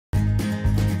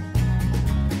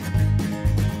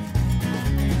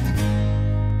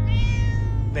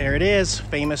There it is,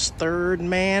 famous Third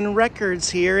Man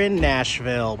Records here in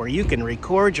Nashville, where you can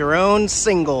record your own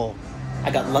single.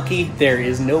 I got lucky. There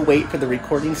is no wait for the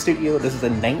recording studio. This is a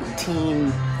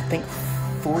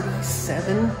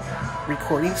 1947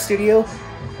 recording studio.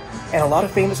 And a lot of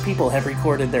famous people have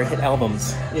recorded their hit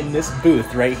albums in this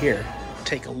booth right here.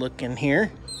 Take a look in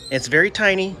here. It's very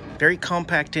tiny, very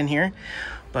compact in here.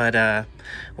 But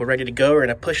we're ready to go. We're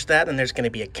gonna push that, and there's gonna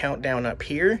be a countdown up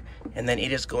here, and then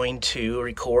it is going to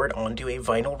record onto a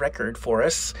vinyl record for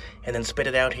us, and then spit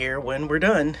it out here when we're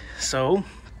done. So,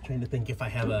 trying to think if I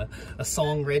have a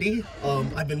song ready.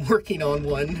 I've been working on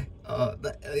one.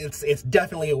 It's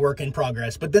definitely a work in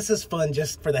progress, but this is fun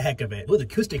just for the heck of it. Ooh, the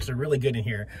acoustics are really good in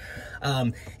here.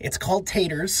 It's called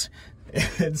Taters,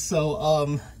 and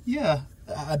so yeah,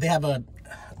 they have a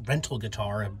rental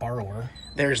guitar, a borrower.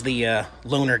 There's the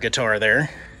loaner guitar there.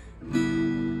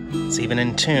 It's even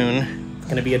in tune. It's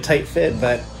gonna be a tight fit,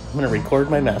 but I'm gonna record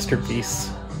my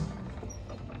masterpiece.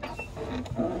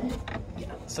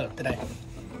 Yeah, so did I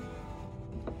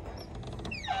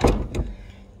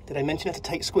mention it's a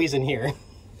tight squeeze in here?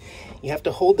 You have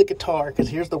to hold the guitar, because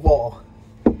here's the wall.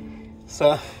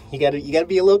 So you gotta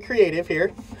be a little creative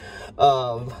here.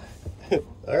 All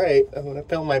right, I'm gonna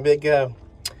film my big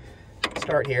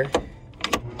start here.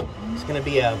 It's gonna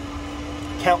be a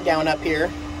countdown up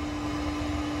here,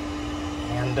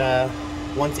 and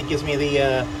once it gives me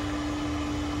the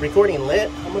recording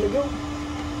lit, I'm gonna go.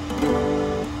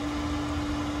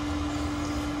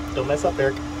 Don't mess up,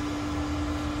 Eric.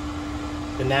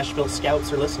 The Nashville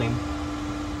Scouts are listening.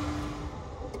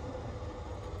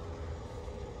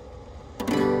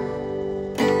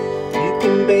 You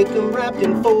can bake them wrapped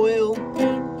in foil,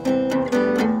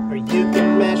 or you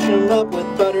can mash them up with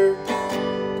butter.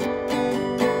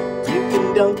 You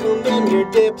can dunk them in your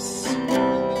dips,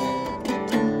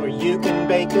 or you can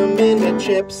bake them into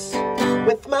chips.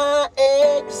 With my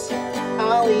eggs,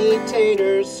 I'll eat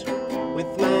taters.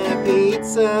 With my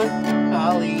pizza,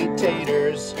 I'll eat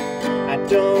taters. I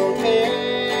don't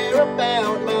care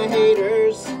about my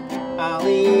haters. I'll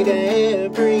eat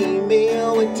every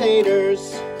meal with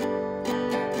taters.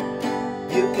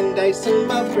 You can dice them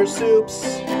up for soups,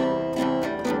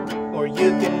 or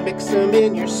you can mix them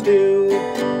in your stew.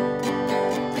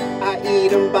 I eat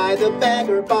them by the bag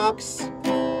or box.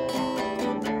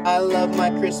 I love my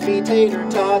crispy tater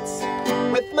tots.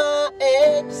 With my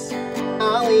eggs,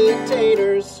 I'll eat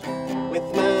taters. With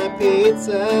my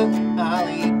pizza, I'll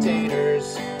eat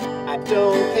taters. I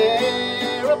don't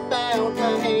care about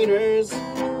my haters.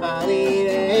 I'll eat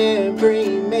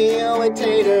every meal with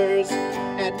taters.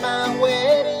 At my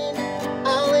wedding,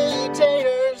 I'll eat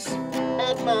taters.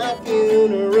 At my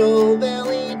funeral,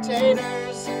 they'll eat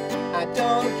taters. I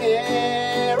don't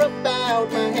care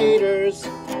about my haters.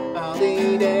 I'll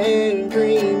eat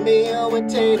every meal with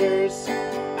taters.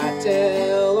 I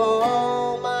tell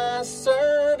all my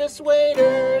service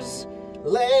waiters,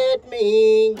 let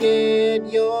me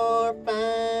get your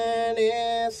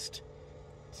finest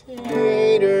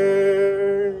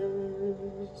taters.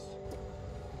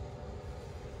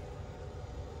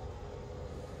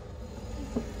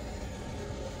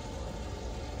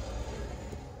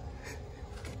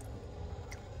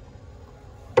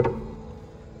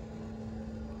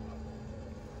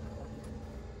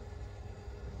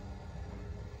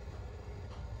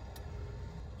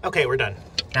 Okay, we're done.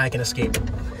 Now I can escape.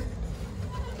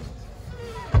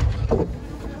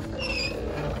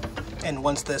 And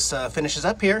once this finishes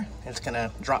up here, it's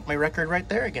gonna drop my record right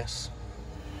there, I guess.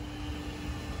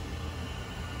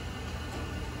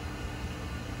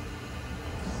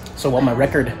 So while my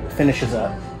record finishes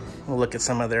up, we'll look at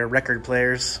some of their record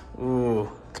players. Ooh,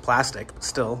 it's plastic, but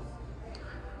still.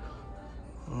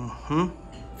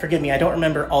 Forgive me, I don't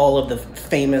remember all of the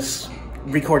famous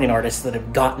recording artists that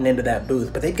have gotten into that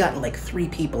booth, but they've gotten like 3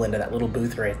 people into that little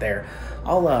booth right there.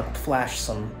 I'll flash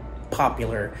some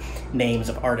popular names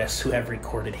of artists who have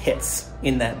recorded hits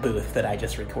in that booth that I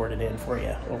just recorded in for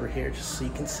you over here, just so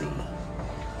you can see.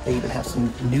 They even have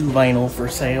some new vinyl for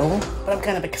sale, but I'm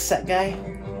kind of a cassette guy.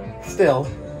 Still,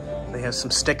 they have some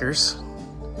stickers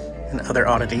and other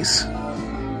oddities.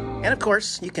 And of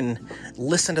course, you can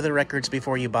listen to the records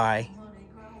before you buy.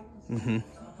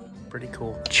 Pretty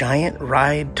cool. Giant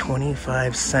ride,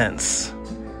 25 cents.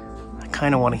 I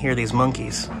kind of want to hear these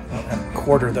monkeys. I don't have a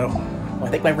quarter though. Well, I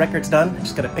think my record's done. I'm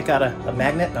just gonna pick out a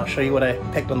magnet and I'll show you what I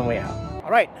picked on the way out. All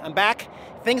right, I'm back.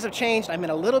 Things have changed. I'm in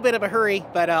a little bit of a hurry,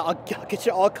 but I'll get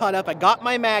you all caught up. I got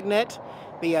my magnet,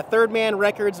 the Third Man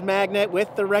Records magnet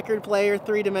with the record player,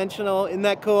 3-dimensional. Isn't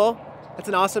that cool? That's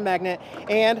an awesome magnet.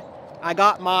 And I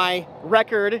got my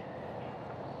record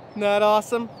Isn't that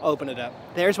awesome? Open it up.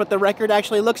 There's what the record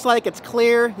actually looks like. It's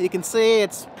clear. You can see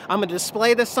it's... I'm going to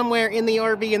display this somewhere in the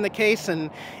RV in the case, and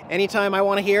anytime I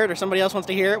want to hear it or somebody else wants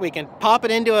to hear it, we can pop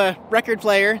it into a record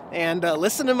player and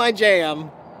listen to my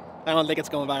jam. I don't think it's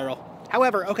going viral.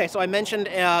 However, okay, so I mentioned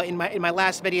in my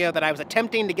last video that I was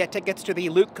attempting to get tickets to the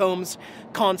Luke Combs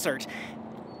concert.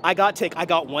 I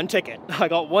got one ticket. I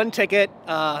got one ticket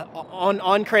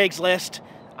on Craigslist.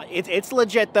 It's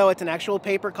legit though. It's an actual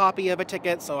paper copy of a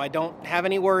ticket, so I don't have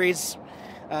any worries.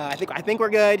 I think we're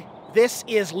good. This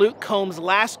is Luke Combs'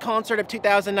 last concert of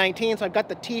 2019. So I've got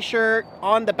the T-shirt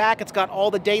on the back. It's got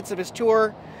all the dates of his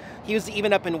tour. He was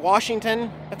even up in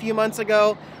Washington a few months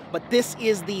ago. But this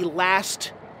is the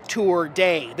last tour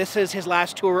day. This is his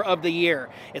last tour of the year.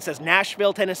 It says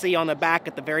Nashville, Tennessee on the back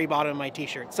at the very bottom of my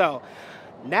T-shirt. So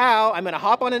now I'm going to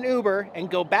hop on an Uber and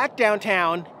go back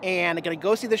downtown, and I'm going to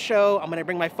go see the show. I'm going to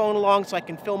bring my phone along so I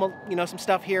can film, some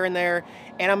stuff here and there,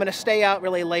 and I'm going to stay out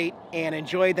really late and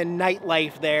enjoy the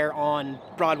nightlife there on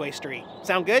Broadway Street.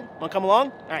 Sound good? Want to come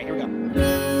along? All right, here we go.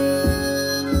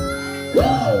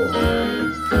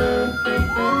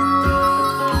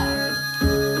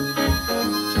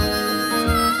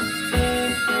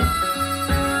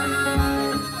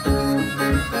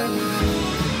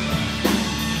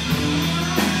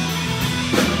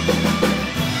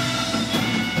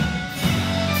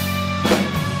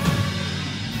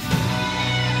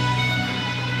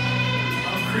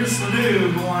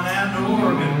 Going out to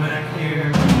Oregon back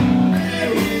here.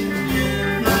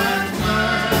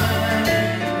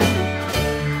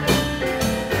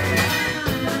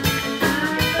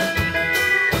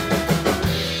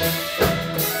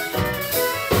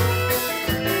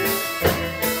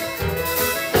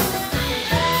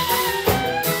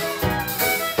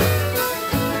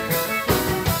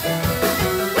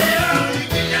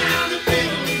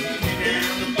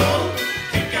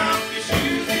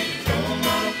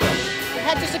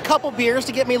 Couple beers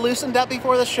to get me loosened up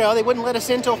before the show. They wouldn't let us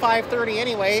in till 5:30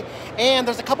 anyway, and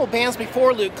there's a couple bands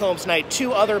before Luke Combs night,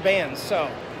 2 other bands.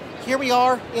 So here we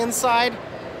are inside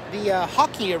the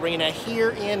hockey arena here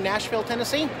in Nashville,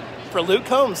 Tennessee for Luke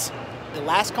Combs, the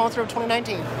last concert of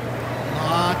 2019.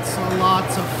 Lots and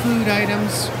lots of food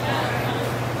items.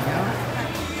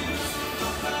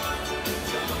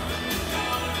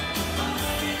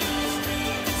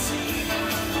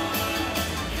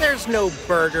 There's no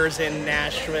burgers in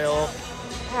Nashville.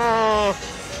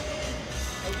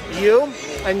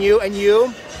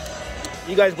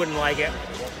 You guys wouldn't like it.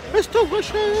 It's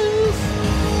delicious.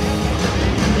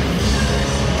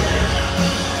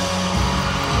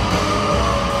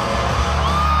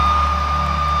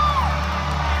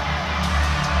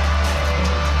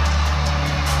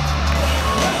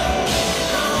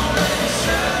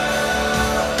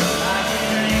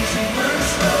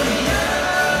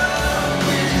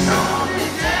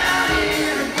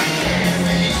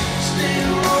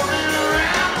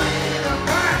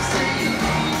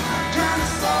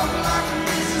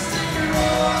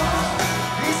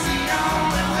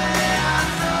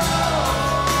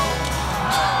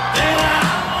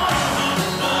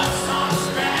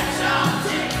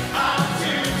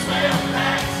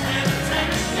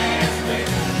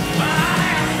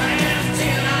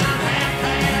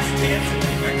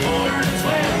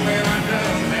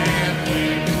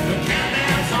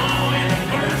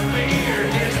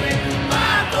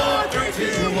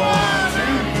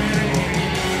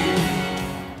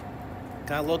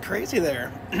 Got a little crazy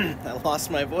there. I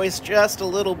lost my voice just a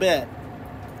little bit.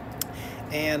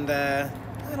 And I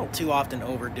don't too often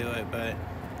overdo it, but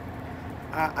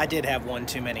I did have one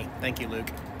too many. Thank you, Luke.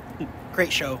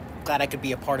 Great show. Glad I could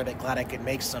be a part of it. Glad I could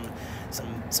make some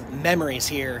memories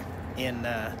here in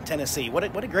Tennessee. What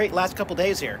a great last couple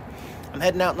days here. I'm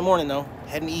heading out in the morning though,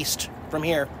 heading east from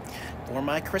here for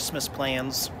my Christmas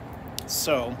plans.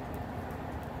 So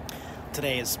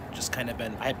today has just kind of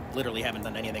been, I literally haven't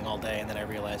done anything all day, and then I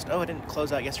realized, oh, I didn't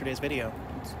close out yesterday's video.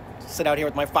 Let's sit out here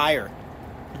with my fire.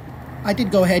 I did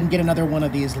go ahead and get another one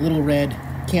of these little red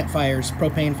campfires,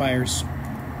 propane fires,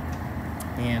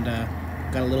 and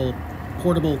got a little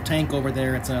portable tank over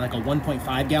there. It's like a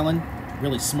 1.5 gallon,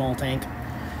 really small tank.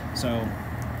 So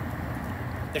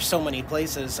there's so many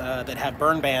places that have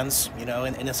burn bans, you know,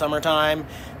 in the summertime.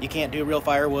 You can't do real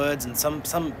firewoods, and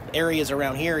some areas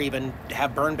around here even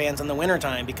have burn bans in the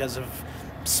wintertime because of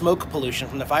smoke pollution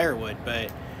from the firewood.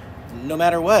 But no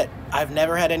matter what, I've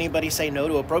never had anybody say no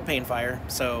to a propane fire.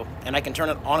 So, and I can turn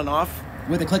it on and off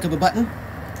with a click of a button.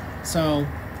 So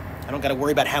I don't got to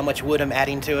worry about how much wood I'm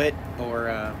adding to it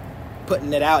or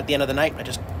putting it out at the end of the night. I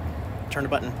just turn a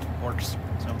button, it works.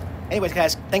 So anyways,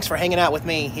 guys, thanks for hanging out with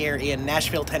me here in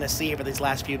Nashville, Tennessee for these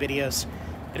last few videos.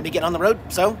 Gonna be getting on the road,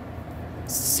 so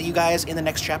see you guys in the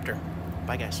next chapter.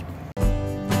 Bye, guys.